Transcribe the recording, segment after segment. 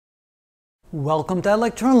Welcome to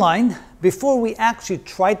Lecture Online. Before we actually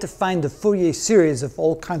try to find the Fourier series of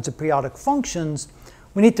all kinds of periodic functions,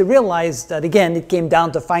 we need to realize that again it came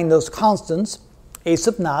down to find those constants, a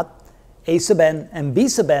sub naught, a sub n, and b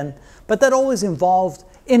sub n, but that always involved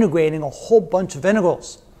integrating a whole bunch of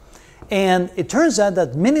integrals. And it turns out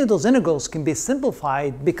that many of those integrals can be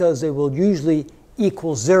simplified because they will usually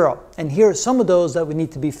equal 0. And here are some of those that we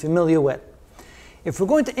need to be familiar with. If we're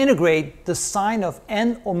going to integrate the sine of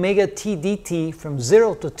n omega t dt from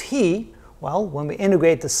 0 to t, well, when we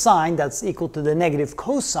integrate the sine, that's equal to the negative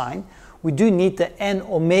cosine. We do need the n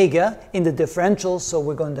omega in the differential, so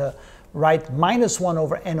we're going to write minus 1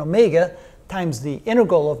 over n omega times the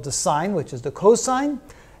integral of the sine, which is the cosine,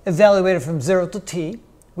 evaluated from 0 to t,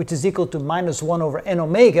 which is equal to minus 1 over n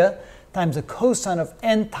omega times the cosine of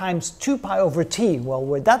n times 2 pi over t. Well,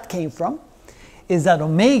 where that came from is that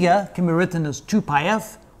omega can be written as 2 pi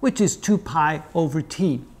f, which is 2 pi over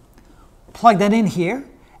t. Plug that in here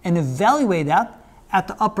and evaluate that at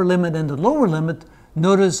the upper limit and the lower limit.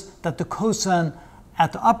 Notice that the cosine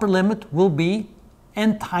at the upper limit will be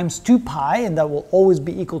n times 2 pi, and that will always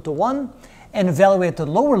be equal to 1. And evaluate the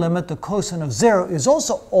lower limit, the cosine of 0 is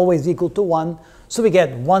also always equal to 1, so we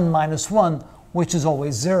get 1 minus 1, which is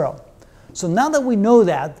always 0. So now that we know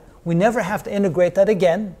that, we never have to integrate that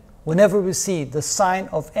again. Whenever we see the sine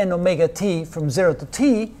of n omega t from 0 to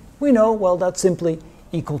t, we know, well, that's simply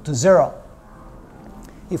equal to 0.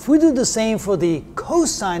 If we do the same for the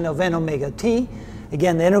cosine of n omega t,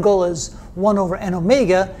 again, the integral is 1 over n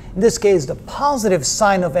omega, in this case, the positive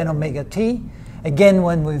sine of n omega t. Again,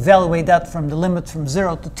 when we evaluate that from the limit from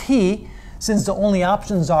 0 to t, since the only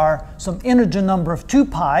options are some integer number of 2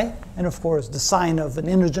 pi, and of course, the sine of an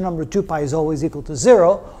integer number of 2 pi is always equal to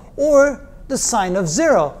 0, or the sine of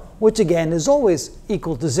 0, which again is always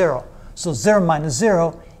equal to 0. So 0 minus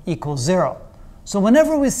 0 equals 0. So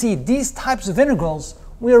whenever we see these types of integrals,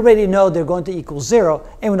 we already know they're going to equal 0,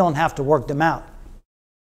 and we don't have to work them out.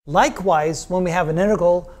 Likewise, when we have an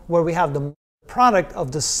integral where we have the product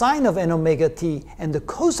of the sine of n omega t and the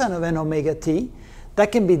cosine of n omega t,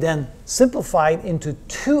 that can be then simplified into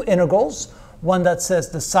two integrals, one that says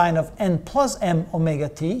the sine of n plus m omega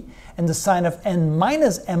t and the sine of n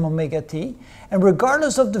minus m omega t, and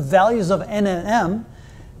regardless of the values of n and m,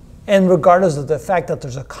 and regardless of the fact that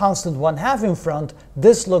there's a constant 1/2 in front,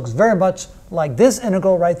 this looks very much like this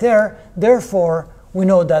integral right there. Therefore, we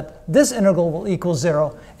know that this integral will equal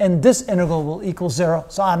 0 and this integral will equal 0,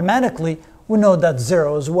 so automatically we know that's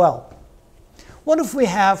 0 as well. What if we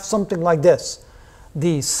have something like this?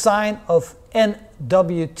 The sine of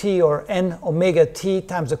nwt or n omega t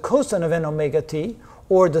times the cosine of n omega t,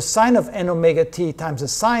 or the sine of n omega t times the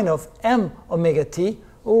sine of m omega t.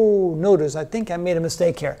 Oh, notice, I think I made a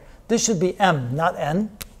mistake here. This should be m, not n.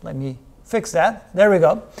 Let me fix that. There we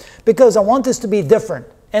go. Because I want this to be different.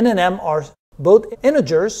 N and m are both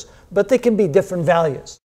integers, but they can be different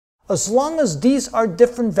values. As long as these are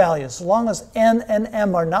different values, as long as n and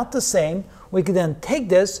m are not the same, we can then take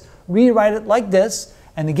this, rewrite it like this,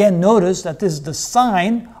 and again notice that this is the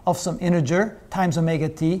sine of some integer times omega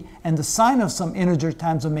t and the sine of some integer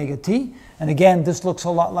times omega t. And again, this looks a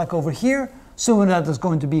lot like over here, so we know that is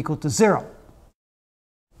going to be equal to 0.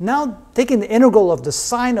 Now, taking the integral of the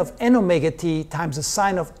sine of n omega t times the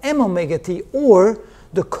sine of m omega t, or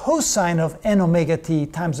the cosine of n omega t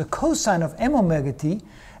times the cosine of m omega t,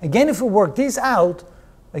 again, if we work these out,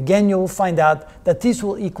 again, you will find out that these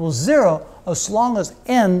will equal 0 as long as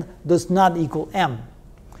n does not equal m.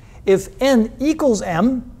 If n equals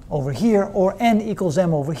m over here, or n equals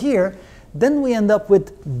m over here, then we end up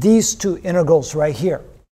with these two integrals right here.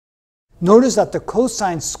 Notice that the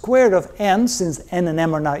cosine squared of n, since n and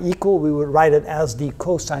m are not equal, we would write it as the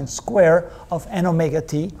cosine square of n omega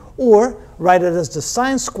t, or write it as the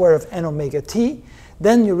sine square of n omega t.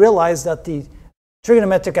 Then you realize that the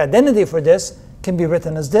trigonometric identity for this can be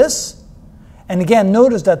written as this. And again,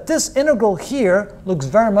 notice that this integral here looks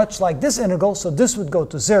very much like this integral, so this would go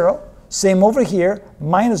to 0. Same over here,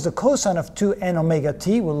 minus the cosine of 2n omega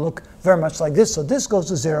t will look very much like this, so this goes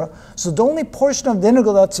to 0. So the only portion of the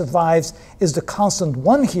integral that survives is the constant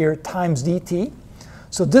 1 here times dt.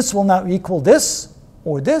 So this will now equal this,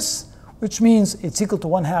 or this, which means it's equal to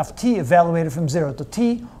 1/2 t evaluated from 0 to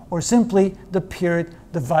t, or simply the period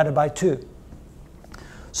divided by 2.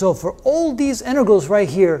 So for all these integrals right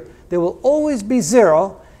here, they will always be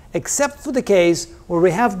 0, except for the case where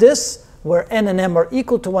we have this, where n and m are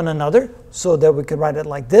equal to one another, so that we can write it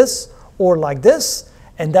like this, or like this,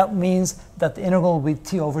 and that means that the integral will be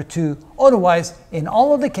t over 2. Otherwise, in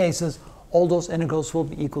all of the cases, all those integrals will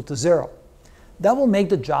be equal to 0. That will make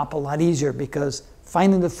the job a lot easier, because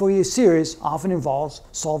finding the Fourier series often involves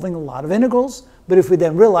solving a lot of integrals, but if we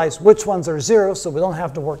then realize which ones are zero so we don't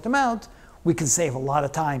have to work them out, we can save a lot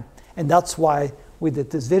of time. And that's why we did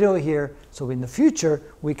this video here, so in the future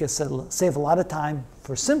we can save a lot of time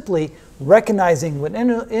for simply recognizing what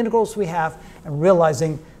integrals we have and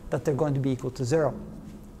realizing that they're going to be equal to 0.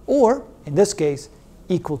 Or, in this case,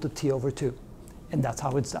 equal to t over 2. And that's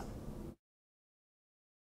how it's done.